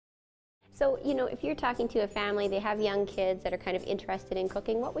So, you know, if you're talking to a family, they have young kids that are kind of interested in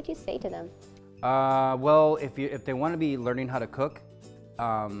cooking, what would you say to them? Well, if they want to be learning how to cook,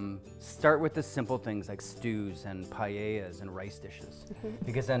 start with the simple things like stews and paellas and rice dishes,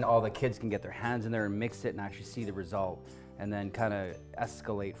 because then all the kids can get their hands in there and mix it and actually see the result, and then kind of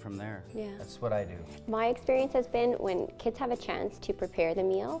escalate from there. Yeah. That's what I do. My experience has been when kids have a chance to prepare the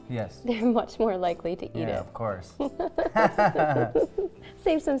meal, yes, they're much more likely to eat it. Yeah, of course.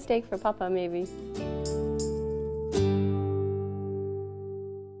 Save some steak for Papa, maybe.